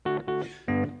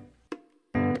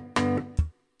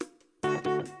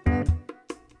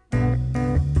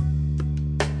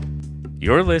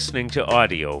You're listening to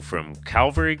audio from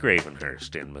Calvary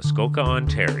Gravenhurst in Muskoka,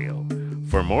 Ontario.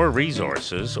 For more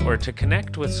resources or to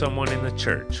connect with someone in the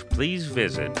church, please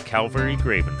visit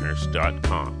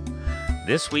calvarygravenhurst.com.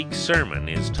 This week's sermon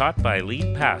is taught by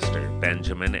lead pastor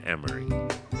Benjamin Emery.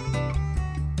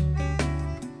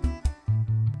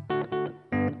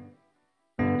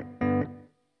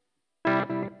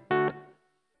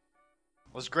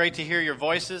 Well, it's great to hear your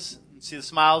voices and see the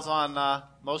smiles on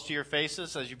most of your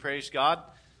faces as you praise God.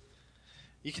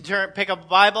 You can pick up a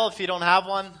Bible if you don't have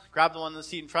one. Grab the one in the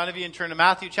seat in front of you and turn to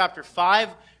Matthew chapter 5.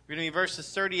 We're going to be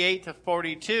verses 38 to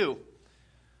 42.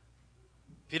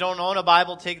 If you don't own a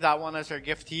Bible, take that one as our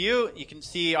gift to you. You can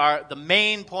see the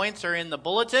main points are in the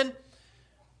bulletin,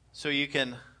 so you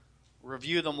can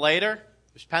review them later.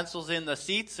 There's pencils in the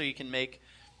seats so you can make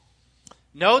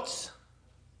notes.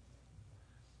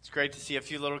 It's great to see a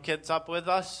few little kids up with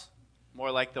us, more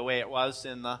like the way it was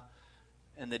in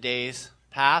the days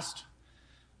past.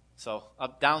 So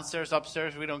up downstairs,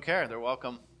 upstairs, we don't care. They're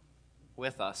welcome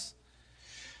with us.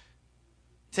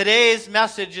 Today's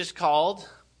message is called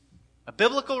A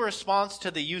Biblical Response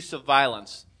to the Use of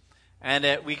Violence.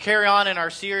 And we carry on in our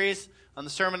series on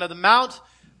the Sermon on the Mount,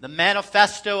 the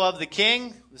Manifesto of the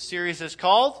King, the series is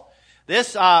called.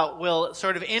 This will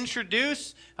sort of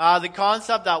introduce the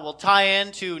concept that will tie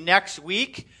into next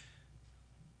week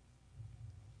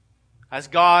as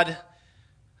God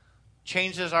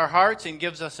changes our hearts and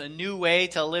gives us a new way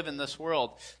to live in this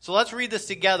world. So let's read this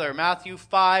together. Matthew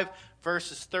 5,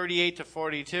 verses 38 to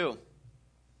 42.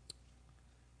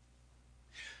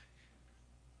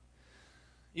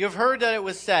 You have heard that it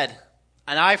was said,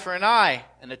 an eye for an eye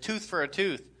and a tooth for a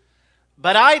tooth.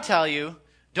 But I tell you,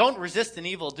 don't resist an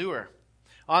evildoer.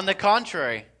 On the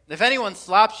contrary, if anyone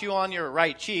slaps you on your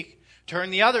right cheek,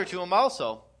 turn the other to him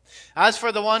also. As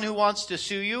for the one who wants to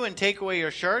sue you and take away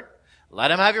your shirt,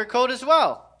 let him have your coat as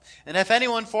well. And if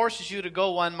anyone forces you to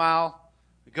go 1 mile,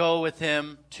 go with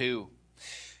him 2.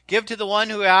 Give to the one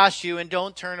who asks you, and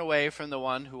don't turn away from the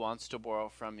one who wants to borrow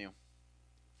from you.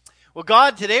 Well,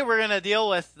 God, today we're going to deal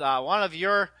with one of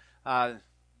your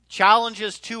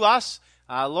challenges to us,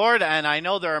 Lord, and I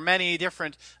know there are many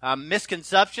different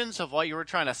misconceptions of what you were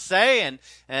trying to say,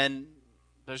 and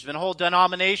there's been a whole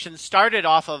denomination started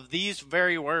off of these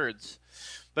very words.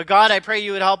 But God, I pray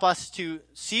you would help us to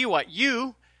see what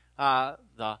you,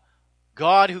 the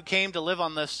God who came to live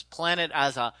on this planet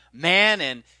as a man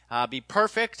and be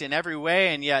perfect in every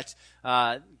way, and yet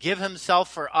give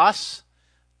himself for us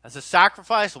as a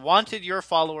sacrifice, wanted your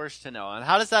followers to know. And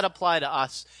how does that apply to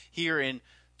us here in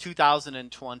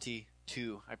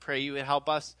 2022? I pray you would help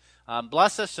us.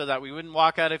 Bless us so that we wouldn't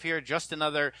walk out of here just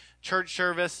another church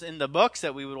service in the books,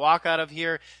 that we would walk out of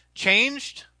here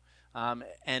changed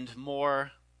and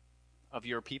more of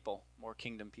your people, more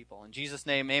kingdom people. In Jesus'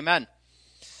 name, amen.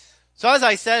 So as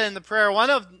I said in the prayer, one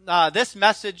of this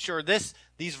message or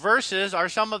these verses are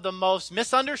some of the most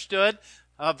misunderstood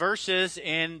verses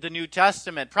in the New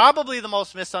Testament. Probably the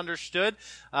most misunderstood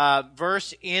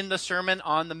verse in the Sermon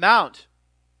on the Mount.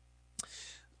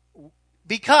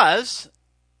 Because,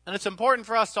 and it's important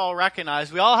for us to all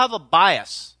recognize, we all have a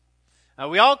bias.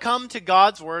 We all come to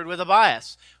God's Word with a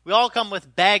bias. We all come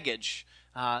with baggage.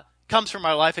 It comes from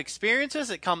our life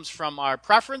experiences. It comes from our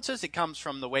preferences. It comes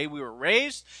from the way we were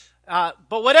raised.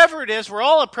 But whatever it is, we're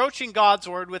all approaching God's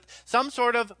Word with some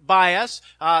sort of bias,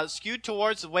 skewed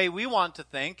towards the way we want to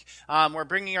think. We're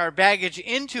bringing our baggage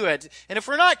into it. And if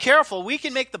we're not careful, we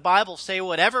can make the Bible say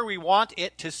whatever we want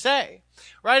it to say.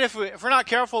 Right? If we're not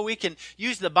careful, we can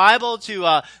use the Bible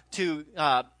to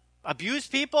abuse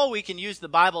people. We can use the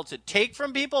Bible to take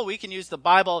from people. We can use the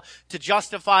Bible to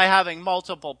justify having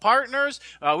multiple partners.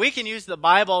 We can use the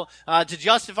Bible to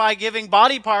justify giving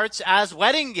body parts as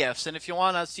wedding gifts. And if you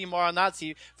want to see more on that,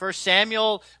 see 1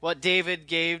 Samuel, what David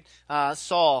gave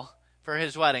Saul for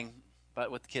his wedding. But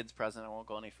with the kids present, I won't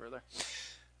go any further.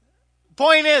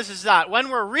 Point is that when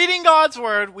we're reading God's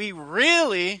Word, we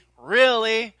really,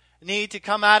 really need to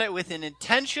come at it with an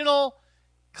intentional,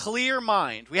 clear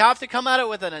mind. We have to come at it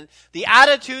with the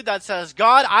attitude that says,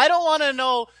 God, I don't want to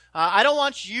know, I don't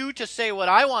want you to say what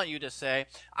I want you to say.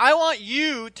 I want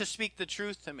you to speak the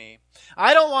truth to me.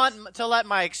 I don't want to let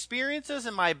my experiences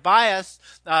and my bias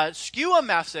skew a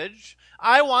message.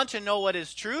 I want to know what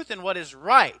is truth and what is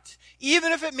right,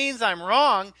 even if it means I'm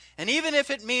wrong, and even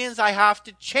if it means I have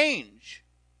to change.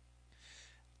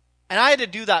 And I had to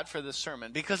do that for this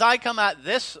sermon because I come at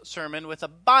this sermon with a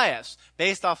bias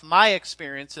based off my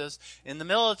experiences in the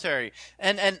military.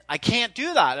 And I can't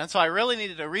do that. And so I really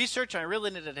needed to research. I really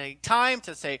needed to take time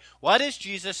to say, what is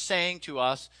Jesus saying to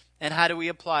us And how do we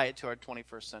apply it to our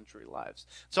 21st century lives?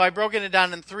 So I've broken it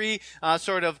down in three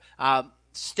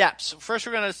steps. First,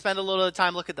 we're going to spend a little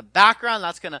time look at the background.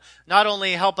 That's going to not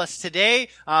only help us today,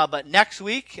 but next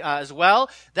week as well.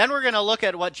 Then we're going to look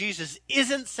at what Jesus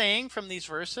isn't saying from these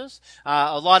verses.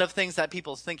 A lot of things that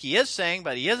people think he is saying,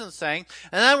 but he isn't saying.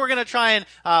 And then we're going to try and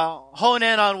hone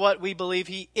in on what we believe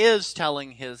he is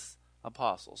telling his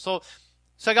apostles. So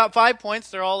I got 5 points.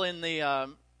 They're all in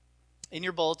the in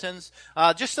your bulletins.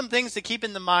 Just some things to keep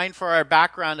in the mind for our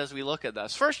background as we look at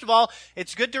this. First of all,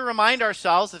 it's good to remind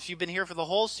ourselves, if you've been here for the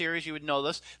whole series, you would know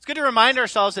this. It's good to remind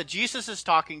ourselves that Jesus is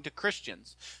talking to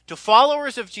Christians, to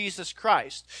followers of Jesus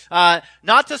Christ,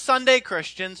 not to Sunday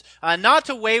Christians, not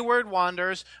to wayward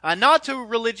wanderers, not to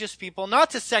religious people,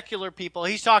 not to secular people.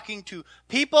 He's talking to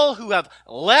people who have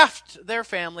left their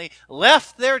family,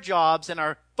 left their jobs, and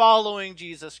are following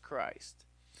Jesus Christ.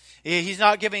 He's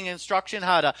not giving instruction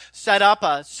how to set up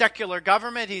a secular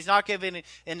government. He's not giving an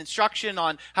instruction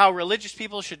on how religious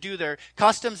people should do their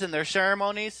customs and their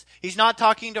ceremonies. He's not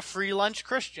talking to free lunch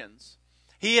Christians.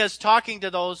 He is talking to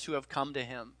those who have come to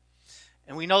him.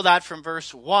 And we know that from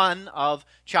verse 1 of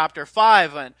chapter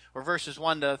 5, or verses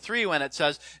 1 to 3, when it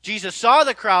says, Jesus saw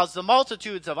the crowds, the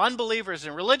multitudes of unbelievers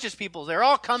and religious people. They're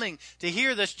all coming to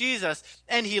hear this Jesus.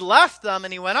 And he left them,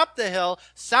 and he went up the hill,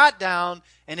 sat down,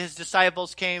 and his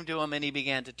disciples came to him, and he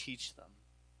began to teach them.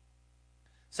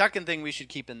 Second thing we should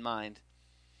keep in mind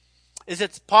is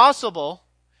it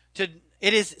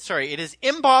is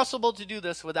impossible to do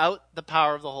this without the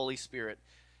power of the Holy Spirit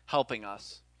helping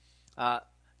us.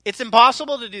 It's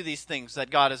impossible to do these things that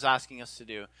God is asking us to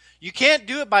do. You can't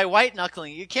do it by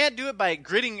white-knuckling. You can't do it by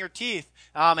gritting your teeth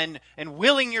and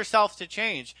willing yourself to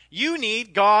change. You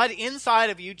need God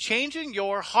inside of you changing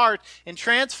your heart and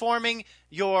transforming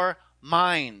your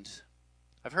mind.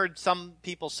 I've heard some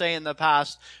people say in the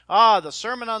past, the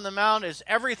Sermon on the Mount is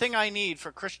everything I need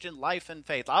for Christian life and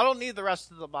faith. I don't need the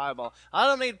rest of the Bible. I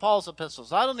don't need Paul's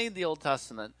epistles. I don't need the Old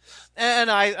Testament.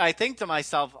 And I think to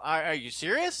myself, are you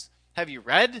serious? Have you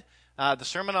read the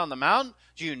Sermon on the Mount?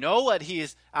 Do you know what he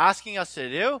is asking us to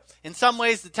do? In some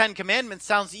ways, the Ten Commandments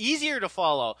sounds easier to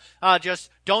follow. Just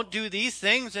don't do these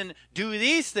things and do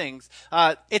these things.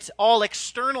 It's all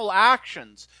external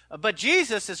actions. But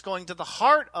Jesus is going to the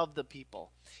heart of the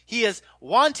people. He is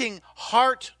wanting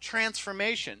heart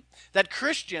transformation. That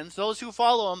Christians, those who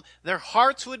follow him, their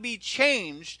hearts would be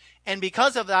changed. And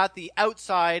because of that, the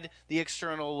outside, the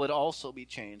external would also be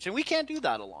changed. And we can't do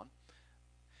that alone.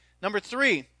 Number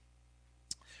 3,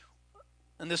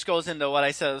 and this goes into what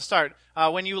I said at the start.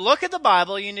 When you look at the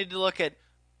Bible, you need to look at,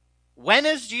 when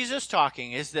is Jesus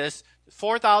talking? Is this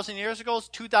 4,000 years ago?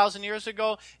 2,000 years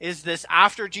ago? Is this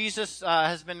after Jesus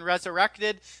has been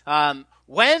resurrected?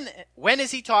 When is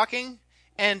he talking?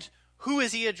 And who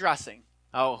is he addressing?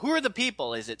 Who are the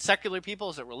people? Is it secular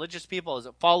people? Is it religious people? Is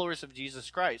it followers of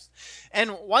Jesus Christ?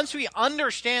 And once we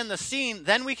understand the scene,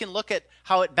 then we can look at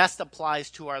how it best applies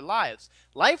to our lives.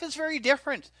 Life is very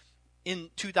different in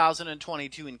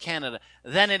 2022 in Canada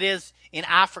than it is in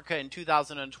Africa in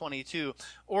 2022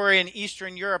 or in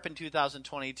Eastern Europe in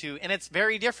 2022. And it's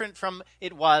very different from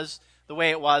the way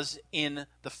it was in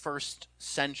the first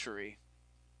century.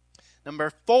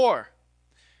 Number 4.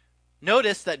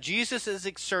 Notice that Jesus is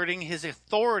exerting his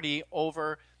authority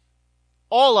over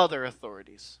all other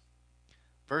authorities.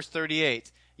 Verse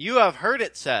 38, you have heard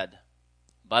it said,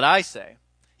 but I say.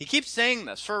 He keeps saying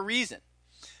this for a reason.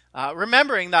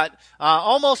 Remembering that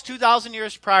almost 2,000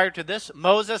 years prior to this,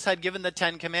 Moses had given the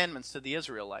 10 Commandments to the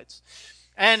Israelites.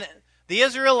 And the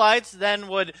Israelites then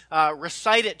would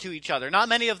recite it to each other. Not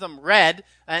many of them read,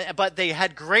 but they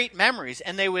had great memories,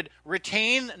 and they would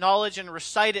retain knowledge and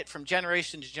recite it from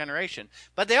generation to generation.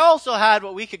 But they also had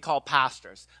what we could call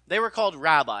pastors. They were called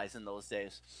rabbis in those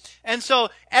days. And so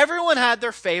everyone had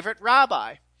their favorite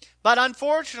rabbi. But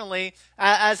unfortunately,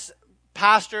 as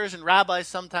pastors and rabbis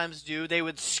sometimes do, they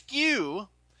would skew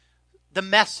the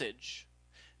message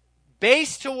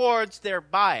based towards their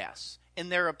bias in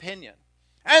their opinion.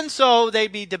 And so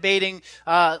they'd be debating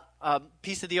a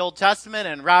piece of the Old Testament,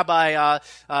 and Rabbi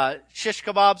Shish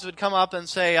Kebabs would come up and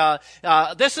say,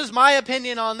 this is my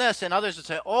opinion on this. And others would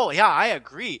say, oh, yeah, I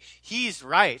agree. He's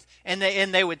right. And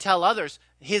they would tell others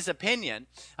his opinion.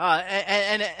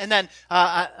 And then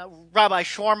Rabbi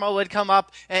Shawarma would come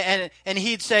up and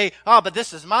he'd say, oh, but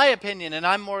this is my opinion, and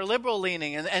I'm more liberal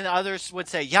leaning. And others would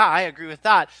say, yeah, I agree with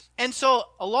that. And so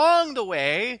along the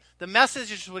way, the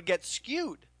messages would get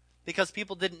skewed, because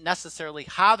people didn't necessarily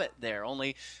have it there.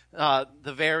 Only the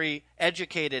very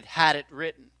educated had it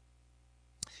written.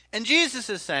 And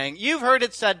Jesus is saying, you've heard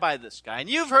it said by this guy, and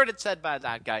you've heard it said by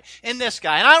that guy, and this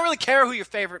guy. And I don't really care who your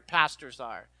favorite pastors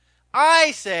are.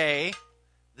 I say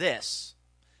this.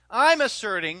 I'm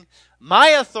asserting my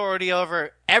authority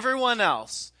over everyone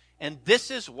else, and this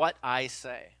is what I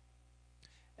say.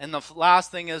 And the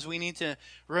last thing is we need to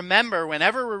remember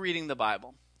whenever we're reading the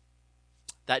Bible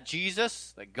that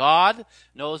Jesus, that God,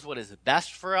 knows what is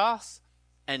best for us,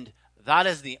 and that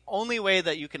is the only way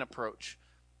that you can approach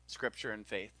Scripture and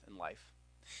faith in life.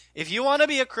 If you want to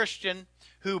be a Christian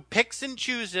who picks and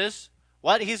chooses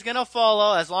what he's going to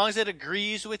follow, as long as it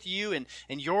agrees with you and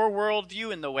your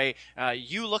worldview and the way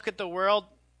you look at the world,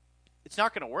 it's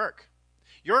not going to work.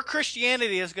 Your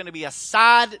Christianity is going to be a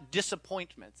sad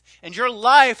disappointment, and your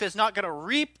life is not going to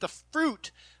reap the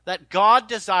fruit that God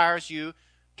desires you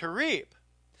to reap.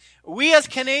 We as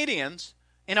Canadians,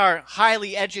 in our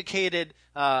highly educated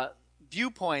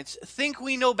viewpoints, think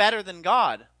we know better than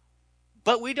God,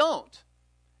 but we don't.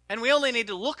 And we only need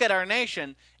to look at our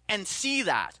nation and see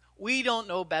that. We don't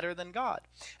know better than God.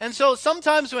 And so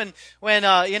sometimes when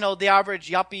the average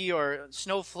yuppie or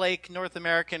snowflake North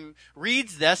American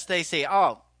reads this, they say,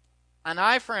 oh, an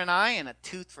eye for an eye and a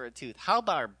tooth for a tooth. How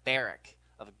barbaric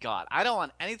of God. I don't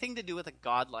want anything to do with a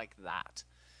God like that.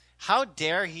 How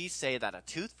dare he say that? A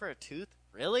tooth for a tooth?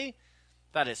 Really?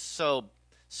 That is so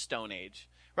Stone Age.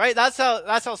 Right? That's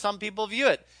how some people view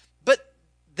it. But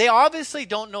they obviously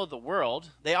don't know the world.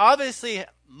 They obviously,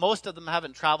 most of them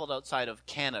haven't traveled outside of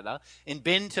Canada and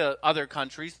been to other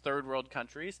countries, third world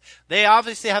countries. They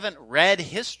obviously haven't read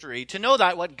history to know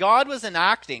that what God was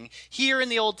enacting here in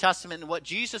the Old Testament and what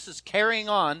Jesus is carrying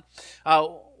on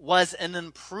was an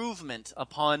improvement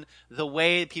upon the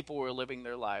way people were living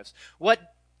their lives.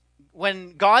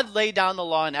 When God laid down the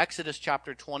law in Exodus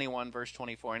chapter 21, verse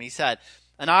 24, and he said,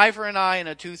 an eye for an eye and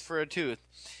a tooth for a tooth,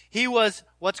 he was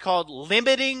what's called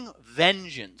limiting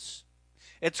vengeance.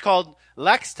 It's called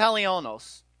lex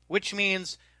talionis, which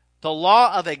means the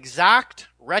law of exact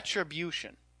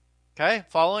retribution. Okay,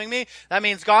 following me? That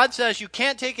means God says you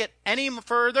can't take it any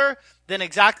further than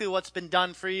exactly what's been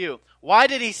done for you. Why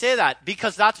did he say that?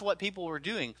 Because that's what people were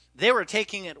doing. They were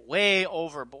taking it way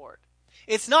overboard.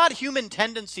 It's not human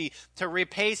tendency to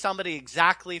repay somebody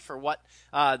exactly for what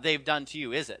they've done to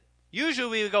you, is it?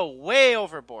 Usually we go way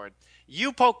overboard.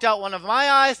 You poked out one of my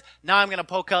eyes, now I'm going to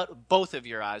poke out both of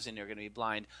your eyes and you're going to be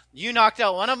blind. You knocked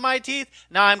out one of my teeth,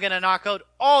 now I'm going to knock out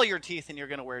all your teeth and you're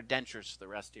going to wear dentures for the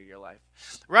rest of your life.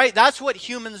 Right? That's what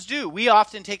humans do. We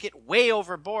often take it way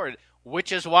overboard,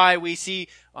 which is why we see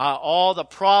all the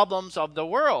problems of the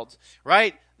world.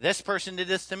 Right? This person did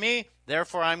this to me,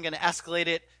 therefore I'm going to escalate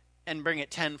it and bring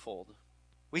it tenfold.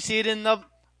 We see it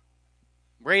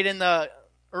right in the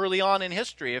early on in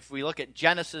history. If we look at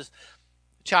Genesis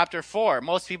chapter 4,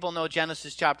 most people know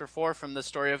Genesis chapter 4 from the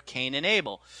story of Cain and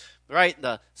Abel, right?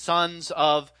 The sons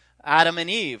of Adam and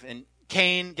Eve. And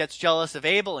Cain gets jealous of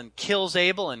Abel and kills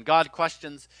Abel, and God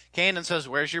questions Cain and says,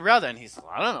 where's your brother? And he says,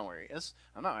 well, I don't know where he is.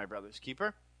 I'm not my brother's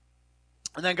keeper.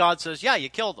 And then God says, yeah, you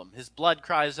killed him. His blood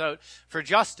cries out for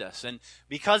justice. And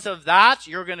because of that,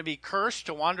 you're going to be cursed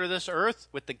to wander this earth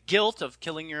with the guilt of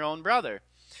killing your own brother.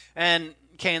 And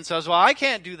Cain says, well, I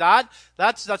can't do that.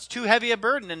 That's too heavy a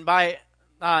burden.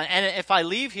 And if I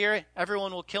leave here,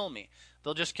 everyone will kill me.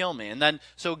 They'll just kill me. And then,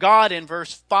 so God in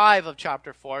verse 5 of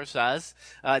chapter 4 says,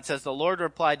 the Lord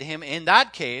replied to him, in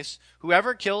that case,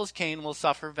 whoever kills Cain will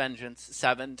suffer vengeance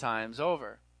 7 times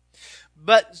over.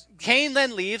 But Cain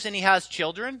then leaves and he has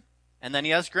children, and then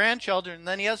he has grandchildren, and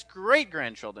then he has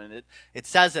great-grandchildren. It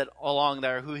says it along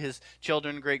there who his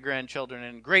children, great-grandchildren,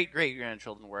 and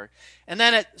great-great-grandchildren were. And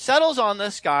then it settles on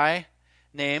this guy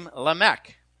named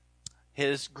Lamech,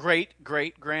 his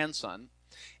great-great-grandson.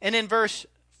 And in verse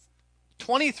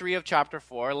 23 of chapter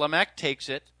 4, Lamech takes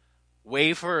it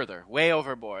way further, way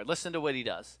overboard. Listen to what he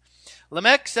does.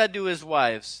 Lamech said to his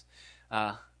wives,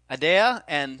 Adah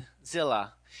and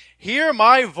Zillah, hear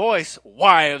my voice,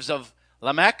 wives of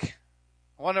Lamech.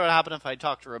 I wonder what happened if I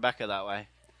talked to Rebecca that way.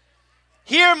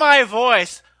 Hear my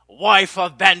voice, wife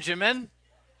of Benjamin.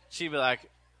 She'd be like,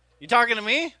 you talking to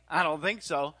me? I don't think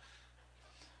so.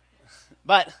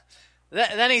 But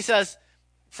then he says,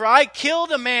 for I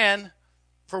killed a man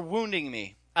for wounding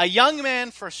me, a young man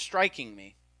for striking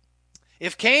me.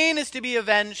 If Cain is to be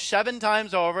avenged 7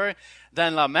 times over,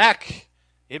 then Lamech,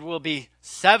 it will be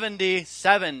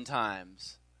 77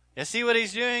 times. You see what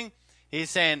he's doing?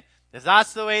 He's saying, if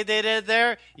that's the way they did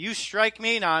there, you strike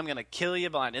me, now I'm going to kill you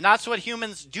blind. And that's what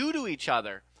humans do to each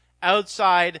other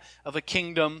outside of a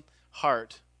kingdom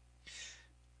heart.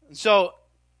 And so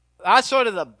that's sort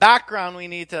of the background we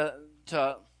need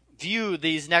to view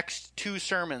these next 2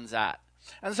 sermons at.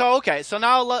 And so, okay, so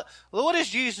now what is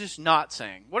Jesus not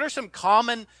saying? What are some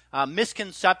common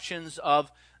misconceptions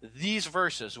of these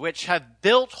verses, which have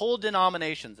built whole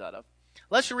denominations out of.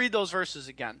 Let's read those verses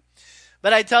again.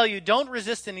 But I tell you, don't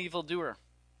resist an evildoer.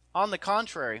 On the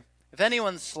contrary, if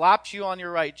anyone slaps you on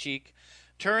your right cheek,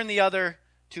 turn the other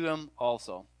to him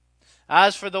also.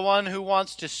 As for the one who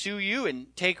wants to sue you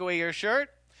and take away your shirt,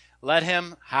 let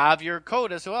him have your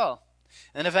coat as well.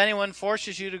 And if anyone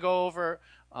forces you to go over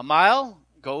a mile,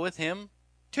 go with him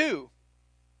too.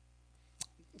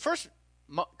 First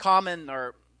common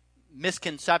or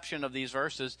misconception of these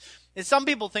verses is some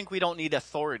people think we don't need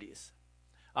authorities.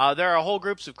 There are whole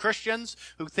groups of Christians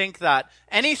who think that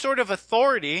any sort of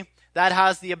authority that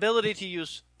has the ability to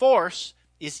use force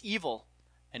is evil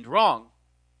and wrong.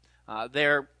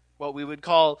 They're what we would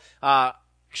call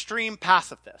extreme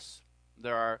pacifists.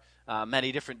 There are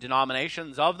many different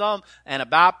denominations of them: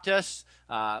 Anabaptists,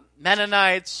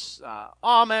 Mennonites,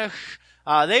 Amish.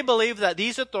 They believe that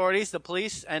these authorities, the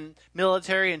police and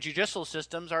military and judicial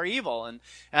systems, are evil.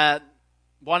 And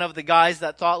one of the guys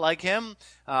that thought like him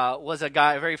was a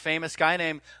very famous guy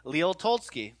named Leo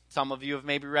Tolstoy. Some of you have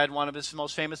maybe read one of his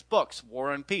most famous books,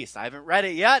 War and Peace. I haven't read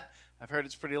it yet. I've heard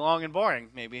it's pretty long and boring.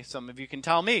 Maybe some of you can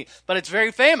tell me. But it's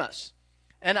very famous.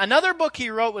 And another book he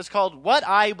wrote was called What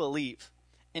I Believe.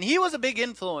 And he was a big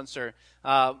influencer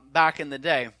back in the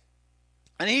day.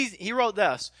 And he wrote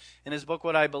this in his book,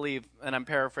 What I Believe, and I'm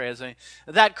paraphrasing,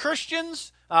 that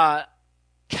Christians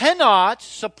cannot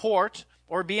support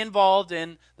or be involved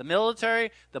in the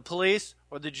military, the police,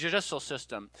 or the judicial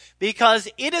system because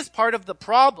it is part of the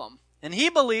problem. And he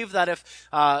believed that if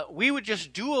we would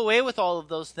just do away with all of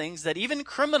those things, that even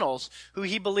criminals who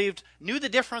he believed knew the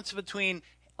difference between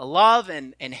love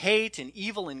and hate and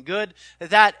evil and good,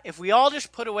 that if we all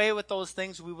just put away with those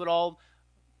things, we would all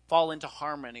fall into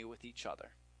harmony with each other.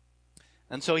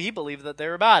 And so he believed that they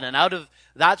were bad. And out of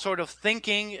that sort of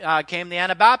thinking came the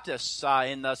Anabaptists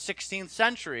in the 16th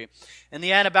century. And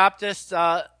the Anabaptists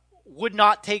would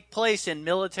not take place in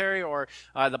military or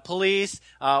the police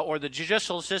or the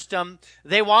judicial system.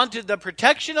 They wanted the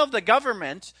protection of the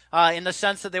government in the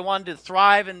sense that they wanted to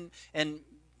thrive and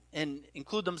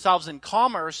include themselves in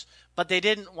commerce, but they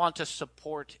didn't want to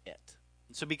support it.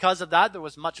 So because of that, there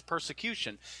was much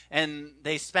persecution. And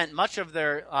they spent much of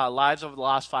their lives over the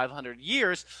last 500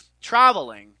 years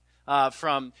traveling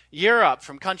from Europe,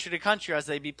 from country to country as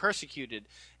they'd be persecuted,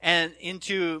 and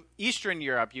into Eastern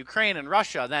Europe, Ukraine and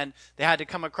Russia. Then they had to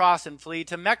come across and flee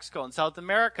to Mexico and South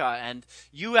America and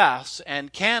U.S.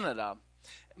 and Canada.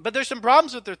 But there's some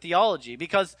problems with their theology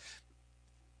because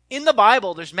in the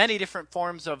Bible, there's many different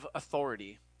forms of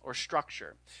authority or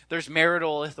structure. There's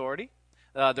marital authority.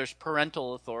 There's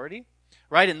parental authority,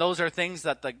 right? And those are things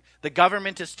that the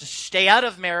government is to stay out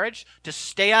of marriage, to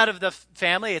stay out of the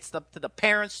family. It's up to the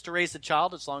parents to raise the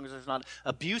child as long as there's not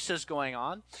abuses going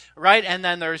on, right? And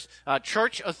then there's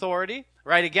church authority,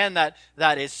 right? Again,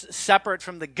 that is separate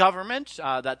from the government,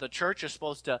 that the church is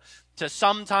supposed to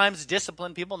sometimes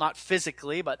discipline people, not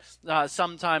physically, but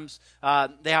sometimes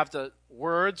they have to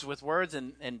words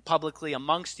and publicly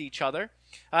amongst each other.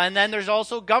 And then there's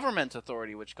also government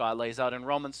authority, which God lays out in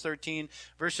Romans 13,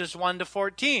 verses 1 to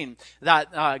 14,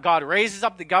 that God raises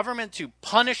up the government to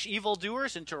punish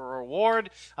evildoers and to reward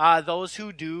those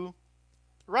who do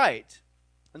right.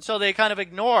 And so they kind of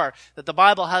ignore that the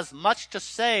Bible has much to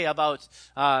say about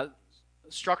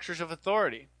structures of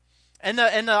authority. And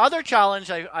the other challenge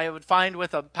I would find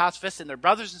with a pacifist and their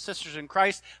brothers and sisters in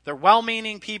Christ, they're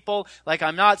well-meaning people. Like,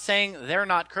 I'm not saying they're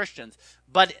not Christians,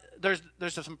 but there's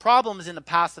some problems in the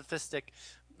pacifistic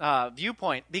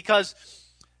viewpoint, because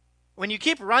when you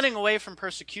keep running away from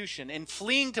persecution and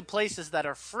fleeing to places that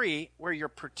are free, where you're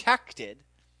protected,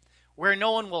 where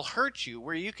no one will hurt you,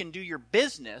 where you can do your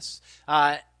business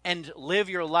and live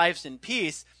your lives in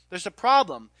peace, there's a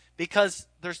problem, because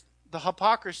there's the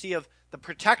hypocrisy of the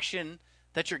protection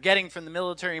that you're getting from the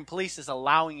military and police is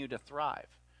allowing you to thrive,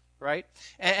 right?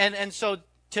 And so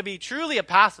to be truly a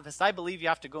pacifist, I believe you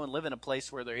have to go and live in a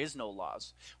place where there is no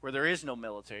laws, where there is no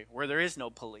military, where there is no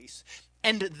police,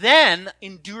 and then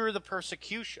endure the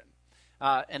persecution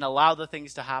and allow the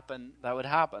things to happen that would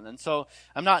happen. And so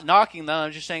I'm not knocking them.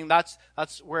 I'm just saying that's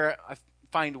where I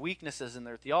find weaknesses in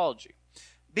their theology.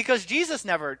 Because Jesus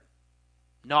never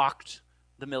knocked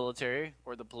the military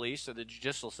or the police or the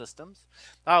judicial systems.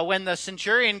 When the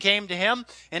centurion came to him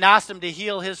and asked him to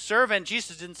heal his servant,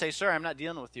 Jesus didn't say, "Sir, I'm not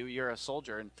dealing with you. You're a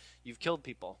soldier and you've killed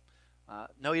people."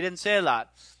 No, he didn't say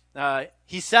that.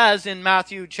 He says in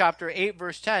Matthew chapter 8,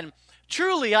 verse 10,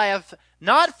 "Truly I have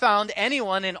not found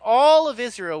anyone in all of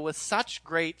Israel with such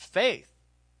great faith."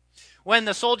 when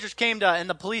the soldiers and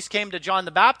the police came to John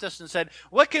the Baptist and said,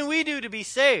 what can we do to be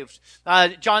saved?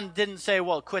 John didn't say,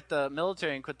 well, quit the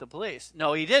military and quit the police.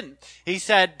 No, he didn't. He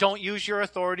said, don't use your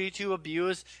authority to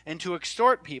abuse and to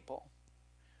extort people.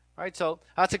 All right, so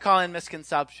that's a common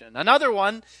misconception. Another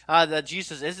one that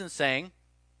Jesus isn't saying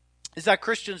is that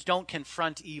Christians don't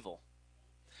confront evil.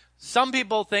 Some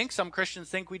Christians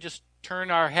think we just turn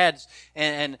our heads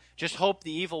and just hope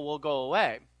the evil will go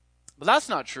away. But that's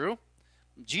not true.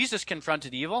 Jesus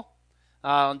confronted evil.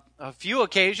 A few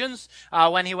occasions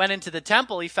when he went into the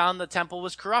temple, he found the temple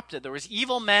was corrupted. There was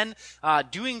evil men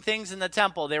doing things in the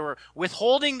temple. They were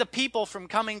withholding the people from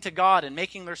coming to God and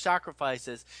making their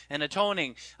sacrifices and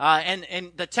atoning.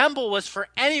 And the temple was for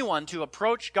anyone to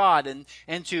approach God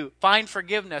and to find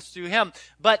forgiveness through him.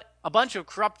 But a bunch of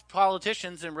corrupt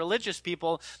politicians and religious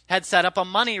people had set up a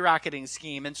money racketing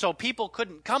scheme. And so people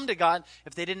couldn't come to God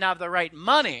if they didn't have the right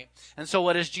money. And so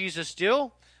what does Jesus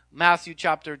do? Matthew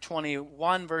chapter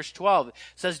 21, verse 12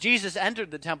 says, Jesus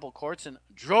entered the temple courts and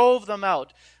drove them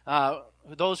out,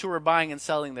 those who were buying and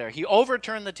selling there. He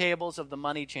overturned the tables of the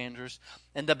money changers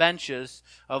and the benches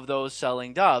of those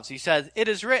selling doves. He says, it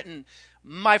is written,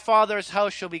 my Father's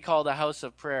house shall be called a house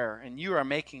of prayer, and you are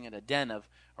making it a den of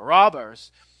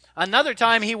robbers. Another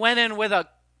time he went in with a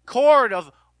cord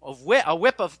a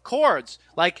whip of cords,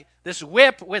 like this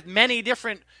whip with many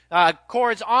different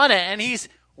cords on it, and he's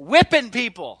whipping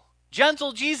people.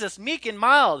 Gentle Jesus, meek and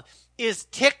mild, is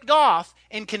ticked off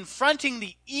in confronting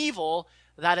the evil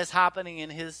that is happening in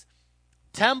his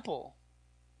temple.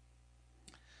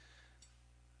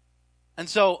 And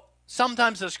so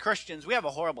sometimes as Christians, we have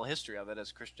a horrible history of it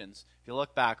as Christians. If you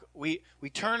look back, we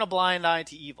turn a blind eye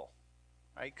to evil.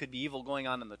 Right? Could be evil going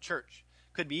on in the church.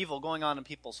 Could be evil going on in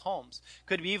people's homes.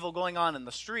 Could be evil going on in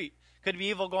the street. Could be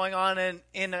evil going on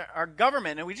in our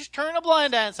government. And we just turn a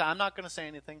blind eye and say, I'm not going to say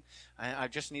anything. I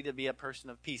just need to be a person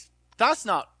of peace. That's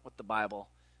not what the Bible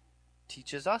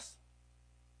teaches us.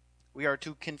 We are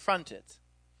to confront it.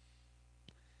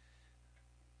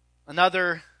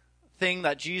 Another thing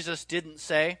that Jesus didn't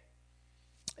say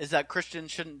is that Christians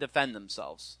shouldn't defend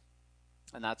themselves.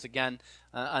 And that's, again,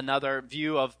 another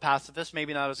view of pacifists,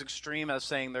 maybe not as extreme as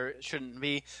saying there shouldn't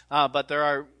be, but there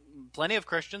are plenty of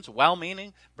Christians,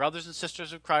 well-meaning brothers and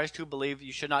sisters of Christ, who believe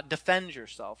you should not defend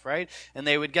yourself, right? And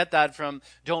they would get that from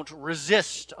don't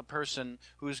resist a person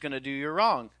who's going to do you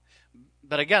wrong.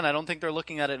 But again, I don't think they're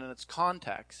looking at it in its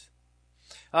context.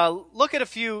 Look at a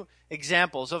few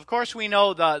examples. Of course, we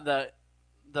know the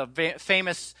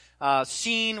famous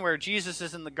scene where Jesus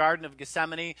is in the Garden of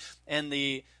Gethsemane and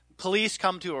the police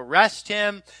come to arrest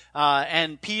him,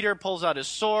 and Peter pulls out his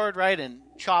sword, right, and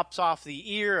chops off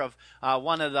the ear of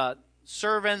one of the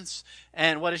servants.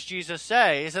 And what does Jesus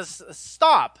say? He says,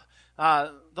 stop.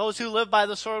 Those who live by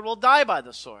the sword will die by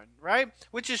the sword, right?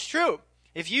 Which is true.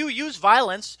 If you use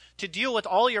violence to deal with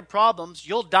all your problems,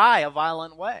 you'll die a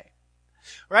violent way.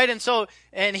 Right?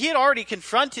 And he had already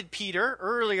confronted Peter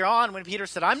earlier on when Peter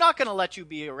said, I'm not going to let you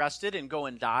be arrested and go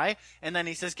and die. And then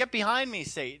he says, get behind me,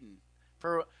 Satan.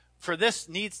 For this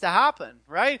needs to happen,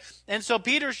 right? And so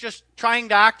Peter's just trying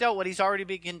to act out what he's already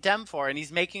been condemned for, and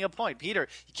he's making a point. Peter,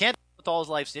 he can't deal with all his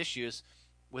life's issues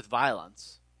with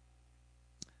violence.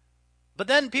 But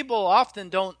then people often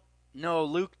don't know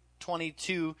Luke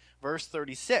 22, verse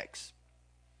 36.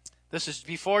 This is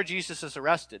before Jesus is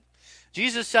arrested.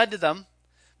 Jesus said to them,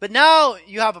 but now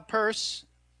you have a purse.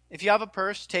 If you have a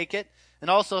purse, take it. And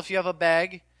also if you have a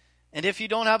bag. And if you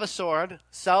don't have a sword,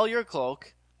 sell your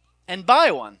cloak and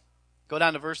buy one. Go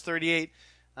down to verse 38.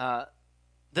 The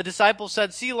disciples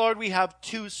said, see, Lord, we have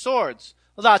 2 swords.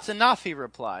 Well, that's enough, he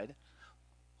replied.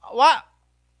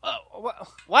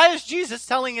 Why is Jesus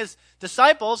telling his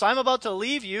disciples, I'm about to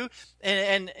leave you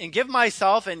and give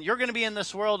myself, and you're going to be in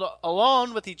this world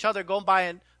alone with each other, go and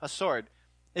buy a sword?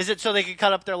 Is it so they could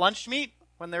cut up their lunch meat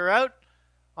when they're out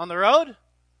on the road?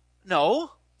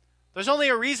 No. There's only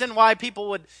a reason why people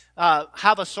would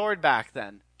have a sword back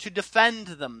then, to defend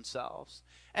themselves.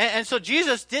 And so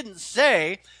Jesus didn't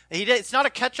say, it's not a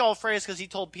catch-all phrase because he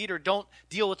told Peter, don't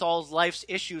deal with all his life's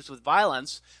issues with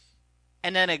violence,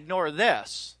 and then ignore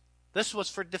this. This was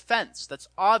for defense. That's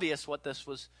obvious what this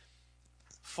was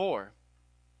for.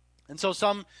 And so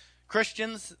some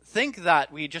Christians think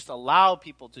that we just allow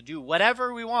people to do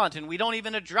whatever we want, and we don't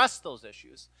even address those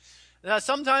issues.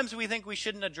 Sometimes we think we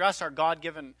shouldn't address our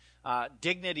God-given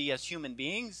dignity as human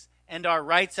beings and our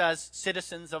rights as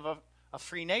citizens of a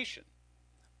free nation.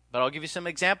 But I'll give you some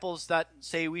examples that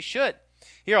say we should.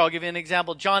 Here, I'll give you an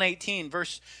example. John 18,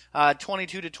 verse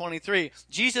 22 to 23.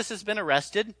 Jesus has been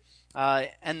arrested,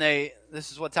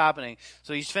 This is what's happening.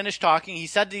 So he's finished talking. He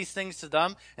said these things to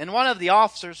them, and one of the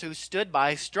officers who stood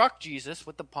by struck Jesus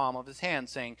with the palm of his hand,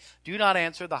 saying, "Do not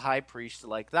answer the high priest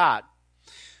like that."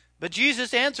 But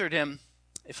Jesus answered him,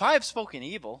 "If I have spoken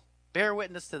evil, bear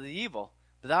witness to the evil.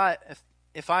 But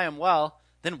if I am well,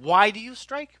 then why do you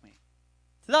strike me?"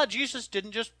 So that Jesus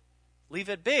didn't just leave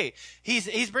it be.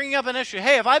 He's bringing up an issue.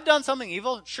 Hey, if I've done something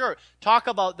evil, sure, talk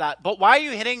about that. But why are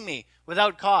you hitting me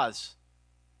without cause?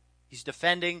 He's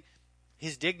defending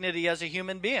his dignity as a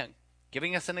human being,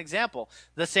 giving us an example.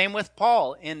 The same with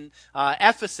Paul in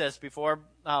Ephesus before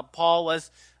Paul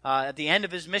was at the end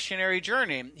of his missionary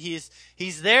journey.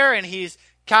 He's there and he's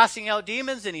casting out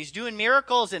demons and he's doing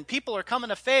miracles and people are coming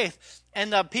to faith.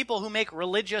 And the people who make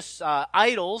religious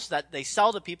idols that they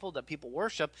sell to people, that people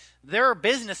worship, their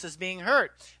business is being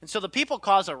hurt. And so the people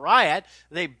cause a riot.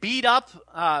 They beat up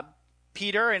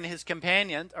Paul and his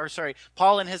companions.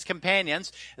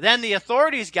 Then the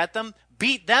authorities get them,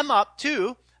 beat them up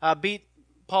too, beat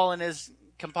Paul and his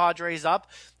compadres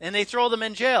up, and they throw them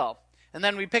in jail. And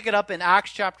then we pick it up in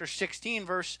Acts chapter 16,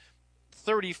 verse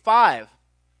 35.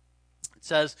 It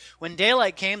says, "When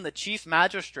daylight came, the chief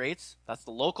magistrates," that's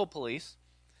the local police,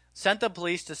 "sent the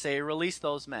police to say, 'Release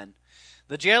those men.'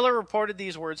 The jailer reported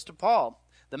these words to Paul.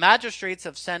 'The magistrates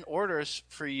have sent orders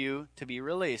for you to be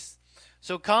released.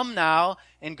 So come now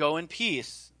and go in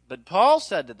peace.' But Paul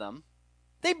said to them,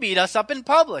 'They beat us up in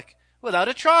public without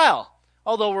a trial.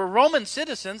 Although we're Roman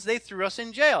citizens, they threw us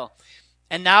in jail.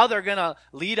 And now they're going to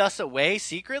lead us away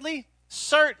secretly?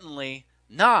 Certainly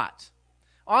not.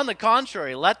 On the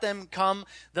contrary, let them come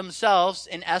themselves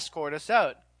and escort us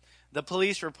out.' The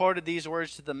police reported these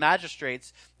words to the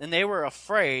magistrates, and they were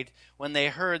afraid when they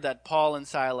heard that Paul and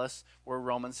Silas were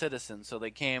Roman citizens. So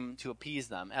they came to appease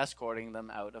them, escorting them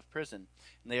out of prison.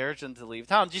 And they urged them to leave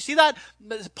town." Do you see that?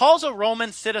 Paul's a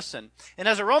Roman citizen. And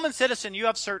as a Roman citizen, you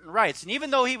have certain rights. And even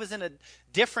though he was in a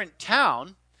different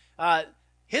town,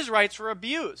 his rights were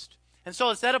abused. And so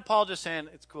instead of Paul just saying,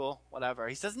 "It's cool, whatever,"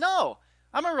 he says, "No,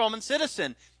 I'm a Roman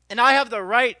citizen. And I have the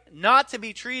right not to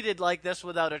be treated like this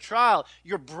without a trial.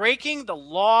 You're breaking the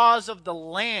laws of the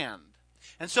land."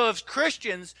 And so as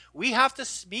Christians, we have to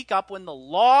speak up when the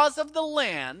laws of the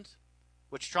land,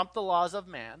 which trump the laws of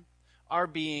man, are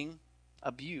being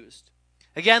abused.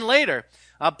 Again, later,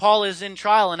 Paul is in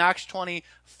trial in Acts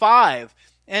 25.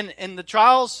 And in the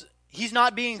trials, he's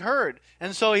not being heard.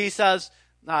 And so he says,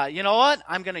 "You know what?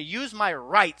 I'm going to use my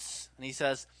rights." And he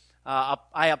says,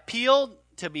 "I appealed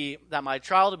that my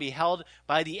trial to be held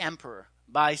by the emperor,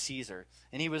 by Caesar."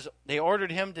 And they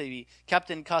ordered him to be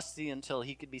kept in custody until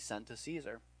he could be sent to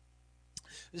Caesar.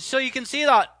 So you can see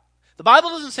that the Bible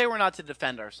doesn't say we're not to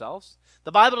defend ourselves.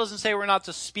 The Bible doesn't say we're not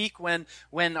to speak when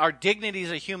our dignity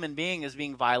as a human being is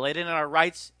being violated and our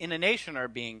rights in a nation are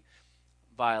being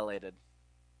violated.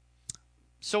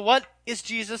 So what is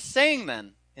Jesus saying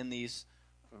then in these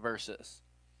verses?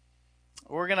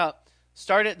 We're going to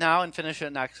start it now and finish it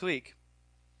next week.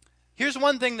 Here's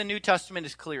one thing the New Testament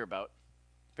is clear about.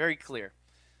 Very clear.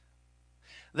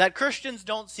 That Christians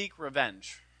don't seek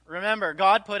revenge. Remember,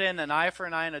 God put in an eye for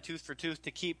an eye and a tooth for tooth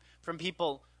to keep from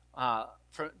people,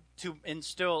 to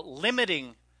instill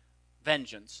limiting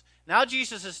vengeance. Now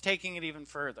Jesus is taking it even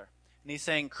further. And he's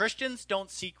saying Christians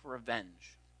don't seek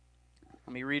revenge.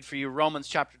 Let me read for you Romans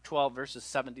chapter 12, verses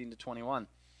 17 to 21.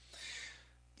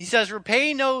 He says,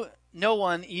 "Repay no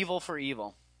one evil for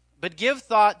evil, but give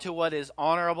thought to what is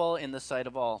honorable in the sight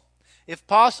of all. If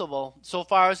possible, so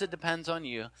far as it depends on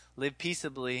you, live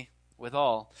peaceably with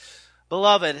all.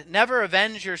 Beloved, never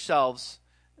avenge yourselves,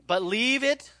 but leave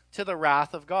it to the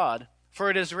wrath of God.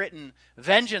 For it is written,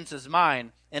 'Vengeance is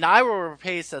mine, and I will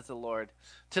repay,' says the Lord.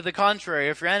 To the contrary,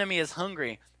 if your enemy is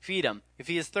hungry, feed him. If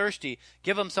he is thirsty,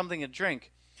 give him something to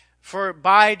drink. For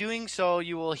by doing so,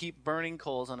 you will heap burning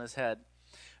coals on his head.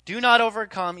 Do not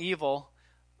overcome evil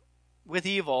with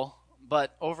evil,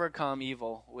 but overcome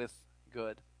evil with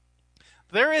good."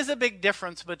 There is a big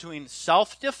difference between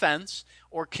self-defense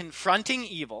or confronting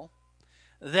evil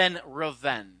than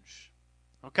revenge.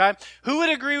 Okay? Who would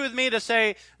agree with me to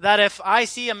say that if I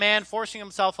see a man forcing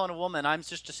himself on a woman, I'm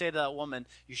just to say to that woman,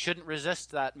 you shouldn't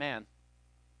resist that man?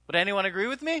 Would anyone agree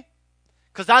with me?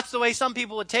 Because that's the way some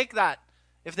people would take that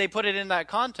if they put it in that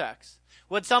context.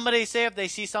 Would somebody say if they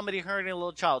see somebody hurting a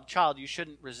little child, you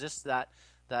shouldn't resist that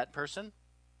person?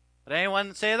 Would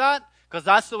anyone say that? Because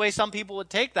that's the way some people would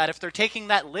take that if they're taking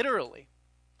that literally.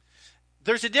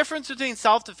 There's a difference between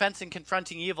self-defense and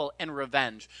confronting evil and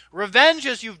revenge. Revenge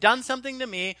is you've done something to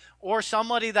me or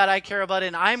somebody that I care about,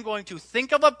 and I'm going to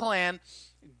think of a plan,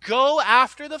 go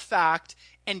after the fact,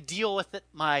 and deal with it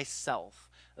myself.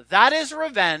 That is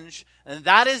revenge, and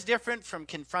that is different from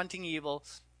confronting evil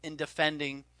and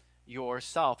defending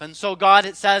yourself. And so God,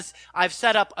 it says, I've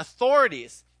set up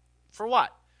authorities for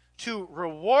what? To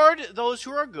reward those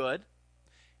who are good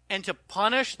and to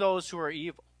punish those who are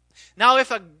evil. Now,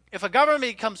 if a government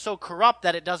becomes so corrupt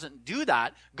that it doesn't do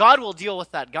that, God will deal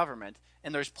with that government.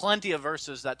 And there's plenty of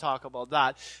verses that talk about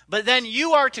that. But then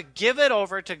you are to give it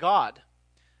over to God.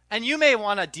 And you may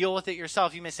want to deal with it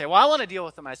yourself. You may say, well, I want to deal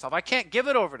with it myself. I can't give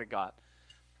it over to God.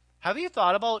 Have you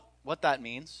thought about what that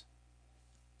means?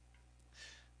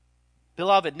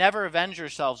 Beloved, never avenge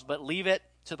yourselves, but leave it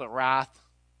to the wrath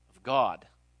of God.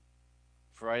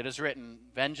 For it is written,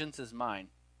 vengeance is mine,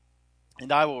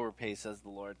 and I will repay, says the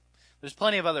Lord. There's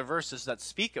plenty of other verses that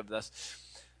speak of this.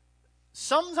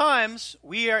 Sometimes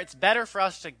it's better for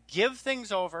us to give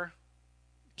things over,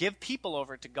 give people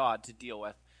over to God to deal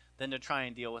with, than to try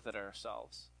and deal with it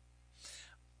ourselves.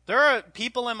 There are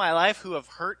people in my life who have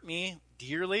hurt me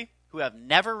dearly, who have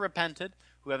never repented,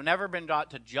 who have never been brought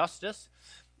to justice,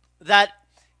 that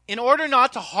in order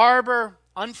not to harbor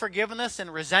unforgiveness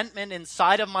and resentment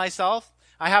inside of myself,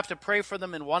 I have to pray for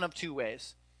them in one of two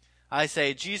ways. I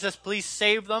say, Jesus, please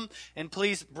save them, and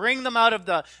please bring them out of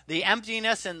the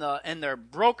emptiness and their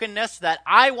brokenness that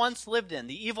I once lived in,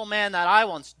 the evil man that I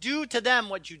once. Do to them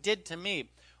what you did to me.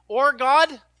 Or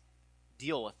God,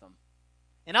 deal with them.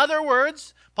 In other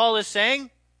words, Paul is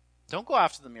saying, don't go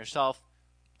after them yourself.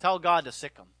 Tell God to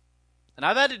sick them. And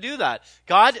I've had to do that.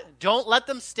 God, don't let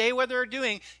them stay where they're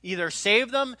doing. Either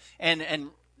save them and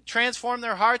transform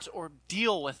their hearts, or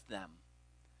deal with them.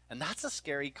 And that's a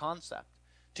scary concept.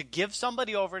 To give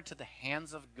somebody over to the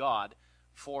hands of God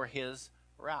for his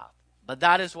wrath. But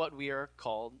that is what we are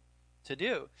called to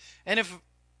do. And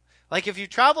if you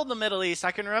traveled the Middle East,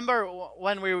 I can remember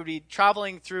when we would be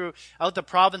traveling throughout the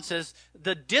provinces,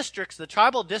 the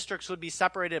tribal districts would be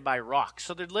separated by rocks.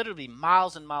 So there'd literally be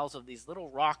miles and miles of these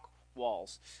little rock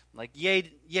walls, like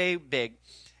yay big.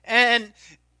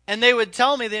 And they would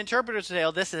tell me, the interpreters would say,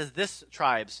 oh, this is this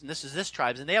tribes, and this is this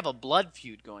tribes, and they have a blood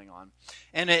feud going on.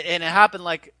 And it happened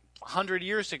like 100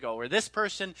 years ago, where this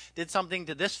person did something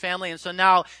to this family, and so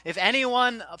now if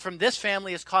anyone from this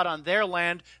family is caught on their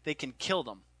land, they can kill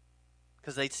them,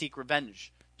 because they seek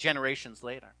revenge generations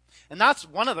later. And that's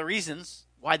one of the reasons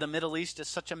why the Middle East is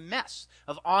such a mess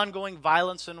of ongoing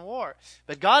violence and war.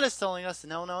 But God is telling us,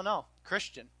 no,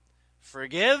 Christian,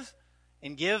 forgive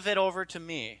and give it over to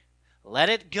me. Let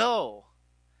it go.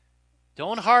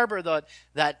 Don't harbor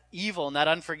that evil and that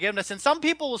unforgiveness. And some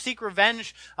people will seek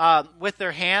revenge with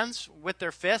their hands, with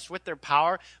their fists, with their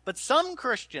power. But some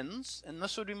Christians, and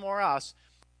this would be more us,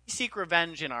 we seek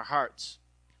revenge in our hearts,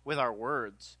 with our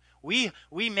words. We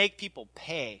make people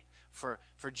pay for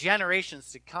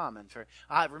generations to come. And for,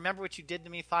 remember what you did to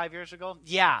me 5 years ago?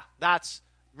 Yeah,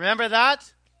 remember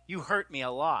that? You hurt me a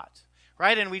lot.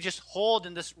 Right? And we just hold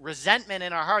in this resentment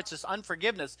in our hearts, this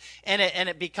unforgiveness, and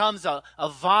it becomes a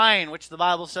vine, which the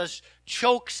Bible says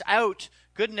chokes out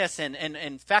goodness and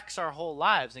infects our whole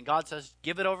lives. And God says,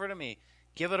 give it over to me.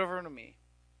 Give it over to me.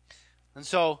 And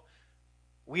so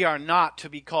we are not to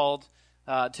be called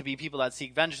to be people that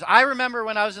seek vengeance. I remember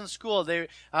when I was in school,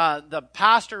 the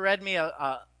pastor read me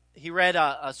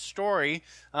a story.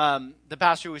 The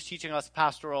pastor was teaching us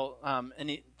pastoral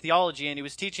theology, and he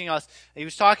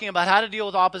was talking about how to deal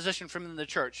with opposition from the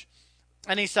church.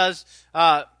 And he says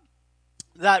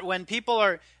that when people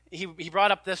are, he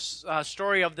brought up this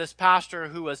story of this pastor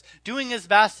who was doing his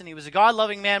best, and he was a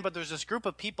God-loving man, but there's this group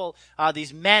of people,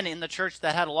 these men in the church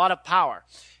that had a lot of power.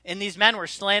 And these men were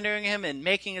slandering him and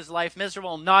making his life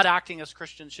miserable, not acting as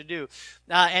Christians should do.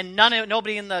 And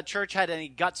nobody in the church had any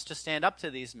guts to stand up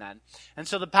to these men. And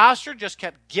so the pastor just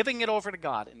kept giving it over to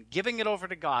God and giving it over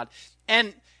to God.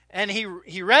 And he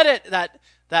read it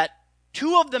that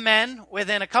two of the men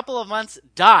within a couple of months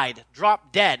died,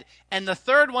 dropped dead. And the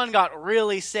third one got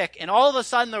really sick. And all of a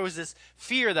sudden there was this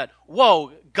fear that,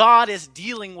 whoa, God is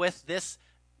dealing with this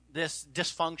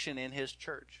dysfunction in his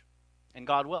church. And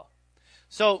God will.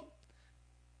 So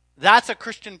that's a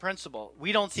Christian principle.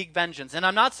 We don't seek vengeance. And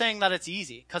I'm not saying that it's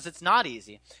easy, because it's not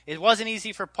easy. It wasn't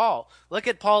easy for Paul. Look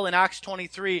at Paul in Acts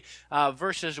 23,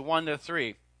 verses 1 to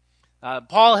 3.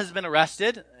 Paul has been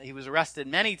arrested. He was arrested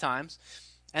many times.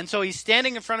 And so he's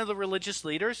standing in front of the religious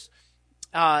leaders.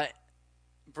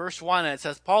 Verse 1, it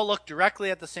says, Paul looked directly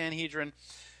at the Sanhedrin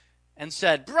and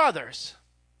said, brothers,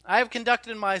 I have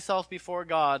conducted myself before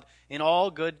God in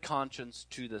all good conscience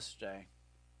to this day.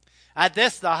 At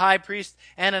this, the high priest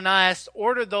Ananias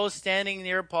ordered those standing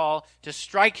near Paul to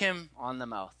strike him on the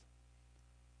mouth.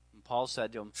 And Paul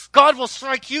said to him, God will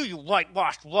strike you, you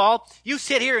whitewashed wall. You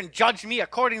sit here and judge me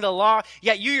according to the law,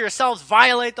 yet you yourselves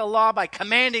violate the law by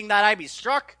commanding that I be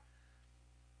struck.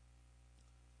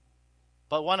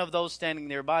 But one of those standing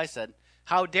nearby said,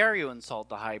 how dare you insult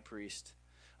the high priest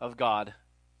of God?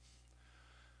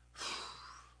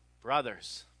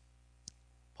 Brothers,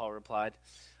 Paul replied,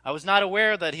 I was not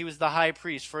aware that he was the high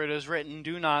priest, for it is written,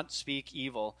 do not speak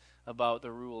evil about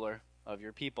the ruler of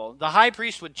your people. The high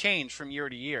priest would change from year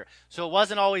to year, so it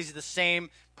wasn't always the same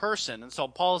person. And so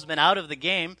Paul's been out of the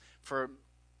game for a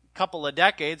couple of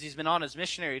decades. He's been on his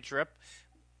missionary trip,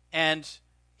 and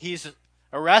he's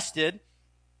arrested,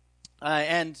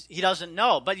 and he doesn't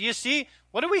know. But you see,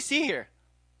 what do we see here?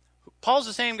 Paul's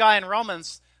the same guy in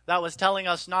Romans that was telling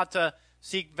us not to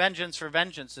seek vengeance for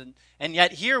vengeance. And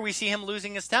yet here we see him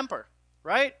losing his temper,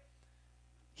 right?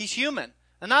 He's human.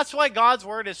 And that's why God's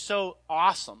word is so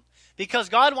awesome. Because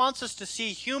God wants us to see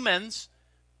humans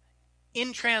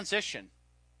in transition.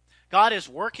 God is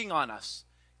working on us.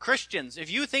 Christians, if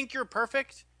you think you're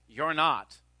perfect, you're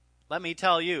not. Let me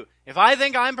tell you, if I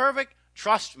think I'm perfect,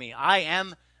 trust me, I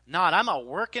am not. I'm a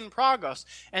work in progress.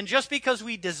 And just because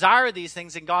we desire these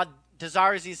things and God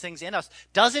desires these things in us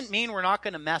doesn't mean we're not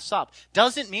going to mess up.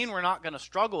 Doesn't mean we're not going to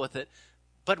struggle with it,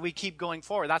 but we keep going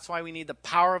forward. That's why we need the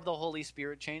power of the Holy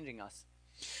Spirit changing us.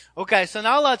 Okay, so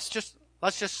now let's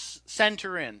just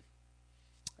center in,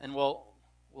 and we'll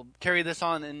carry this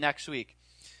on in next week.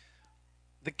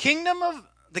 The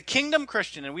kingdom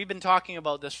Christian, and we've been talking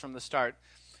about this from the start.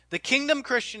 The kingdom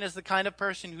Christian is the kind of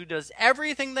person who does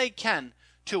everything they can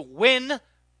to win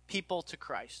people to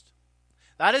Christ.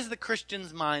 That is the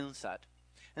Christian's mindset.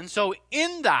 And so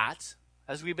in that,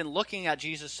 as we've been looking at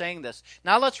Jesus saying this,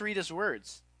 now let's read his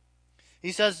words.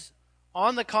 He says,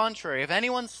 on the contrary, if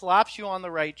anyone slaps you on the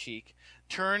right cheek,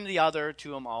 turn the other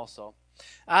to him also.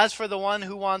 As for the one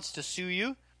who wants to sue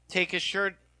you, take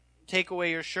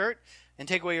away your shirt,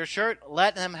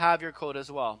 let him have your coat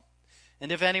as well.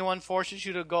 And if anyone forces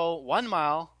you to go 1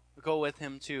 mile, go with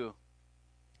him too.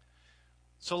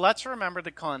 So let's remember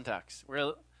the context.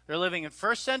 They're living in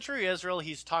first century Israel.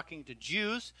 He's talking to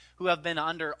Jews who have been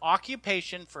under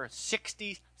occupation for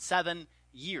 67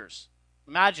 years.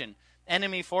 Imagine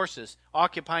enemy forces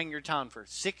occupying your town for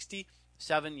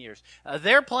 67 years.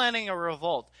 They're planning a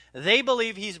revolt. They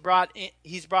believe he's brought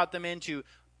them in to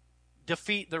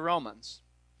defeat the Romans.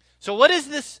 So what is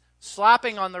this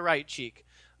slapping on the right cheek?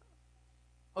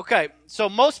 Okay, so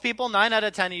most people, 9 out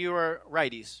of 10 of you are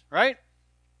righties, right?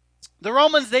 The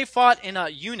Romans, they fought in a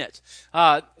unit.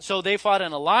 So they fought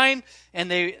in a line,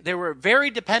 and they were very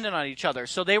dependent on each other.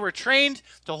 So they were trained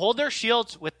to hold their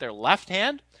shields with their left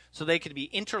hand, so they could be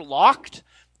interlocked,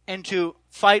 and to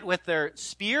fight with their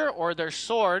spear or their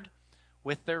sword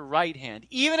with their right hand.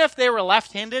 Even if they were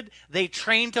left-handed, they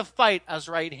trained to fight as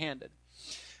right-handed.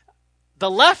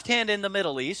 The left hand in the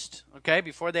Middle East, okay,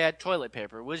 before they had toilet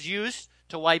paper, was used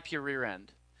to wipe your rear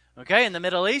end. Okay, in the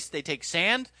Middle East, they take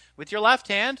sand with your left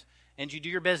hand, and you do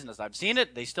your business. I've seen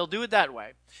it. They still do it that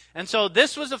way. And so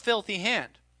this was a filthy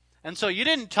hand. And so you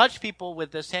didn't touch people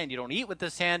with this hand. You don't eat with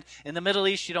this hand. In the Middle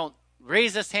East, you don't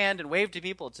raise this hand and wave to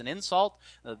people. It's an insult.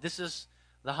 This is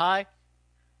the high.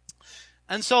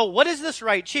 And so what is this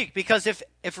right cheek? Because if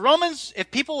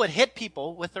people would hit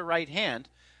people with their right hand,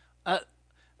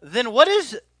 then what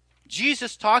is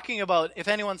Jesus talking about if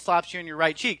anyone slaps you in your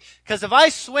right cheek? Because if I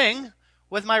swing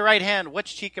with my right hand,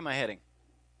 which cheek am I hitting?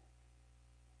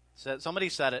 Somebody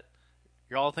said it.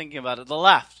 You're all thinking about it. The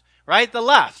left, right? The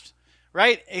left,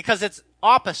 right? Because it's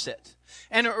opposite.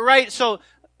 And right, so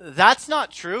that's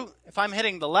not true. If I'm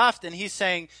hitting the left, and he's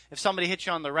saying if somebody hits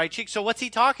you on the right cheek. So what's he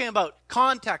talking about?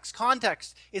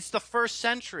 Context. It's the first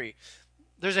century.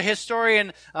 There's a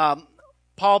historian,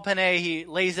 Paul Panay, he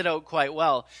lays it out quite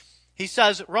well. He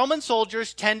says, Roman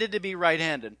soldiers tended to be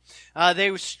right-handed.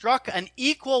 They struck an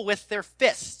equal with their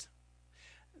fist.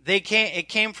 It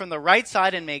came from the right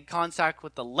side and made contact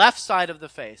with the left side of the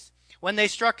face. When they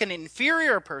struck an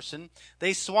inferior person,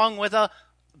 they swung with a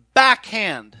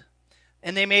backhand,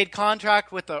 and they made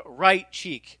contact with the right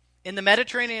cheek. In the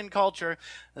Mediterranean culture,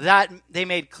 that they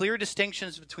made clear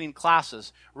distinctions between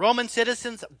classes. Roman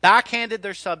citizens backhanded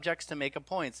their subjects to make a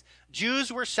point.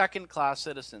 Jews were second-class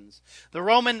citizens. The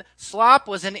Roman slap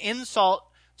was an insult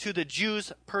to the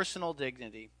Jew's personal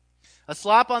dignity. A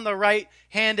slap on the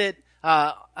right-handed,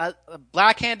 a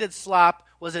black-handed slap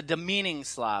was a demeaning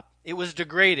slap. It was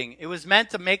degrading. It was meant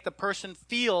to make the person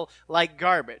feel like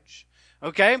garbage.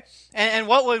 Okay? And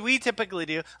what would we typically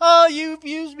do? Oh, you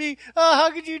abused me. Oh, how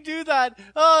could you do that?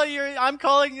 Oh, I'm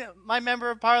calling my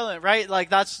member of parliament, right? Like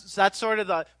that's sort of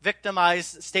the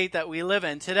victimized state that we live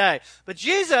in today. But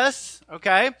Jesus,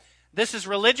 okay, This is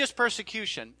religious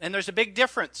persecution, and there's a big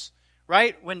difference,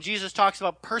 right? When Jesus talks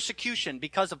about persecution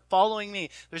because of following me,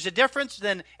 there's a difference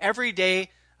than everyday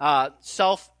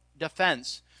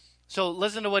self-defense. So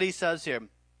listen to what he says here.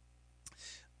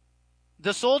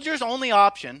 The soldier's only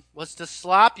option was to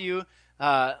slap you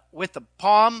with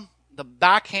the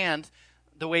backhand,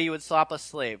 the way you would slap a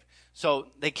slave. So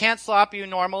they can't slap you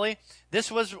normally.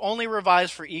 This was only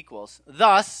revised for equals.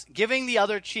 Thus, giving the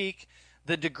other cheek,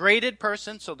 the degraded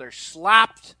person, so they're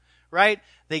slapped, right?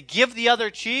 They give the other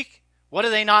cheek. What are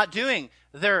they not doing?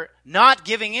 They're not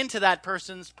giving in to that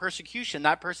person's persecution,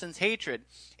 that person's hatred.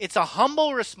 It's a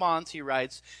humble response, he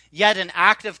writes, yet an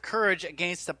act of courage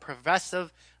against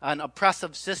an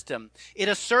oppressive system. It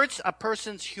asserts a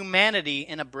person's humanity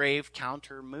in a brave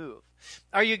counter move.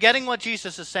 Are you getting what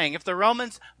Jesus is saying? If the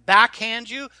Romans backhand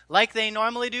you like they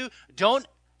normally do, don't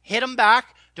hit them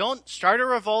back. Don't start a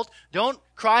revolt. Don't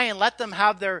cry and let them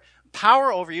have their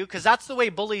power over you, because that's the way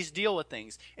bullies deal with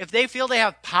things. If they feel they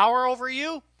have power over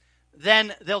you,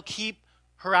 then they'll keep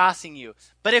harassing you.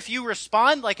 But if you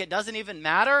respond like it doesn't even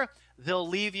matter, they'll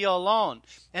leave you alone.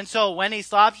 And so when he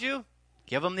slaps you,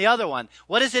 give them the other one.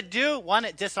 What does it do? One,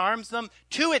 it disarms them.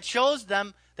 Two, it shows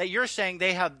them that you're saying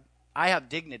I have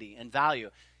dignity and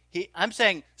value. I'm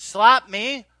saying, slap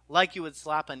me like you would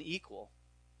slap an equal.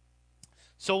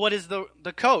 So what is the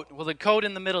coat? Well, the coat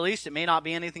in the Middle East, it may not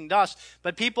be anything to us,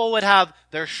 but people would have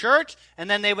their shirt, and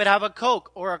then they would have a coat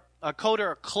or a coat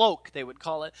or a cloak, they would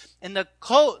call it. And the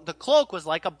cloak was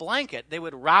like a blanket. They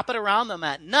would wrap it around them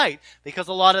at night, because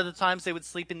a lot of the times they would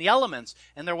sleep in the elements,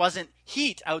 and there wasn't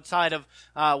heat outside of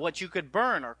what you could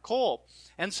burn or coal.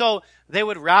 And so they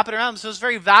would wrap it around them. So it's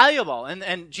very valuable.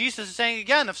 And Jesus is saying,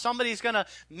 again, if somebody's going to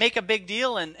make a big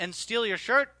deal and steal your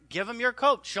shirt, give them your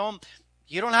coat. Show them,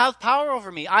 you don't have power over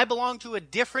me. I belong to a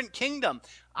different kingdom.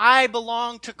 I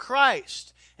belong to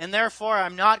Christ. And therefore,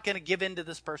 I'm not going to give in to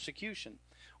this persecution.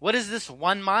 What is this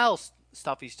 1 mile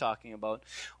stuff he's talking about?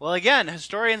 Well, again,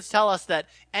 historians tell us that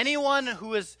any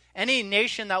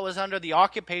nation that was under the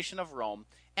occupation of Rome,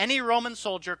 any Roman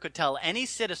soldier could tell any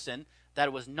citizen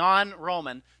that was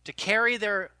non-Roman to carry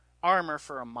their armor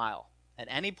for a mile at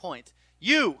any point.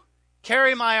 You,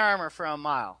 carry my armor for a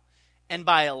mile. And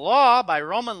by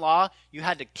Roman law, you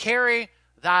had to carry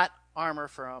that armor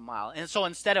for a mile. And so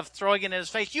instead of throwing it in his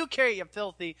face, you carry, you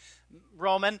filthy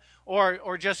Roman,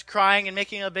 or just crying and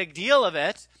making a big deal of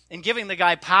it and giving the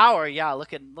guy power. Yeah,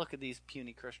 look at these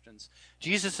puny Christians.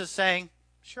 Jesus is saying,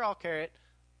 sure, I'll carry it.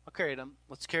 I'll carry them.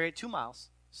 Let's carry it 2 miles.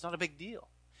 It's not a big deal.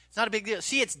 It's not a big deal.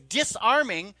 See, it's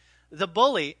disarming the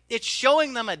bully. It's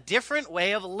showing them a different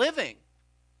way of living.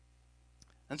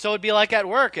 And so it'd be like at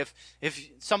work, if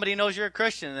somebody knows you're a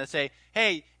Christian and they say,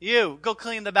 hey, you, go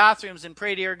clean the bathrooms and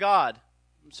pray to your God.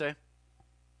 Say,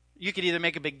 you could either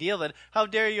make a big deal of it, how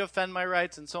dare you offend my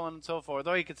rights, and so on and so forth.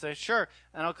 Or you could say, sure,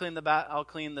 and I'll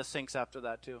clean the sinks after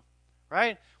that too.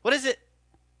 Right? What is it?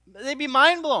 They'd be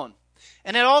mind blown.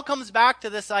 And it all comes back to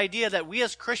this idea that we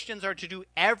as Christians are to do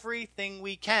everything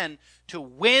we can to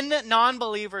win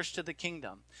non-believers to the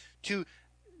kingdom, to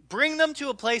bring them to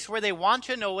a place where they want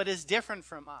to know what is different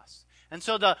from us. And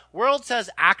so the world says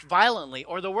act violently,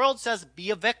 or the world says be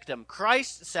a victim.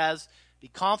 Christ says be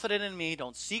confident in me,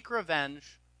 don't seek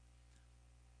revenge,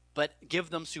 but give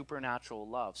them supernatural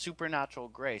love, supernatural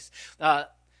grace.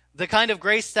 The kind of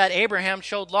grace that Abraham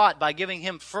showed Lot by giving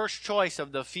him first choice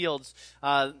of the fields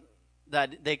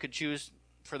that they could choose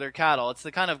for their cattle. It's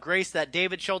the kind of grace that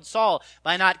David showed Saul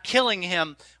by not killing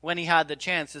him when he had the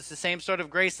chance. It's the same sort of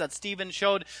grace that Stephen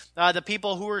showed the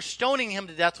people who were stoning him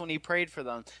to death when he prayed for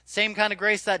them. Same kind of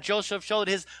grace that Joseph showed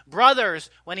his brothers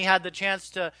when he had the chance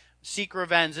to seek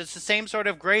revenge. It's the same sort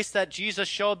of grace that Jesus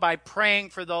showed by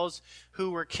praying for those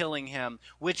who were killing him,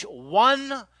 which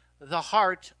won the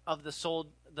heart of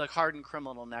the hardened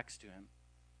criminal next to him.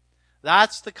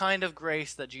 That's the kind of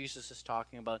grace that Jesus is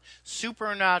talking about.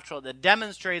 Supernatural, that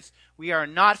demonstrates we are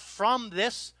not from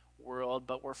this world,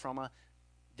 but we're from a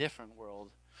different world.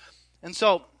 And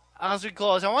so, as we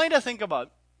close, I want you to think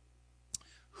about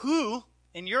who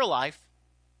in your life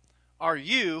are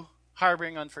you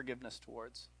harboring unforgiveness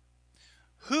towards?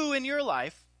 Who in your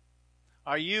life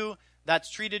are you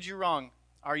that's treated you wrong?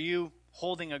 Are you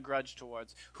holding a grudge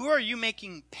towards? Who are you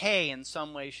making pay in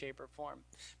some way, shape, or form?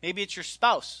 Maybe it's your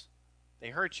spouse. They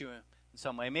hurt you in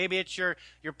some way. Maybe it's your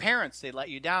parents. They let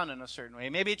you down in a certain way.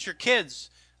 Maybe it's your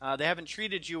kids. They haven't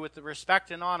treated you with the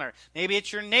respect and honor. Maybe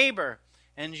it's your neighbor,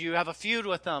 and you have a feud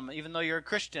with them, even though you're a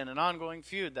Christian, an ongoing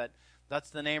feud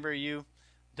that's the neighbor you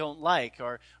don't like.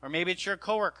 Or maybe it's your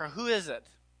coworker. Who is it?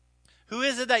 Who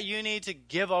is it that you need to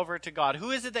give over to God?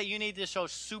 Who is it that you need to show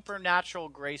supernatural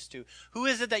grace to? Who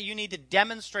is it that you need to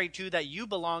demonstrate to that you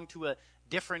belong to a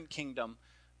different kingdom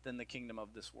than the kingdom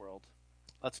of this world?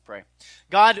 Let's pray.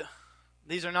 God,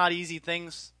 these are not easy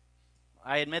things.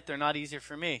 I admit they're not easier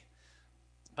for me,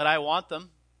 but I want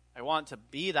them. I want to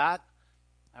be that.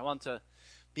 I want to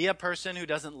be a person who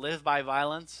doesn't live by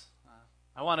violence.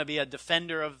 I want to be a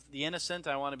defender of the innocent.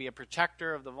 I want to be a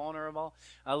protector of the vulnerable.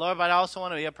 Lord, but I also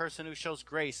want to be a person who shows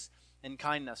grace and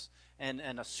kindness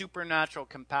and a supernatural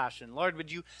compassion. Lord,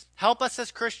 would you help us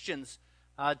as Christians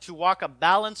to walk a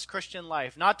balanced Christian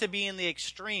life, not to be in the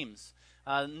extremes,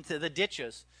 into the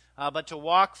ditches, but to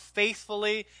walk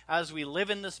faithfully as we live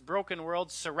in this broken world,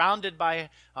 surrounded by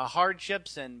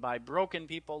hardships and by broken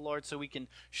people, Lord, so we can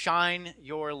shine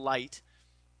your light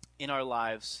in our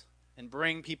lives and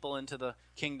bring people into the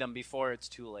kingdom before it's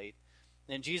too late.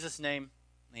 In Jesus' name,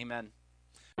 amen.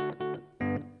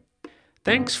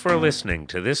 Thanks for listening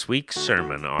to this week's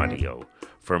sermon audio.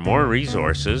 For more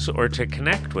resources or to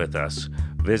connect with us,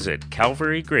 visit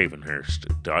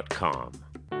calvarygravenhurst.com.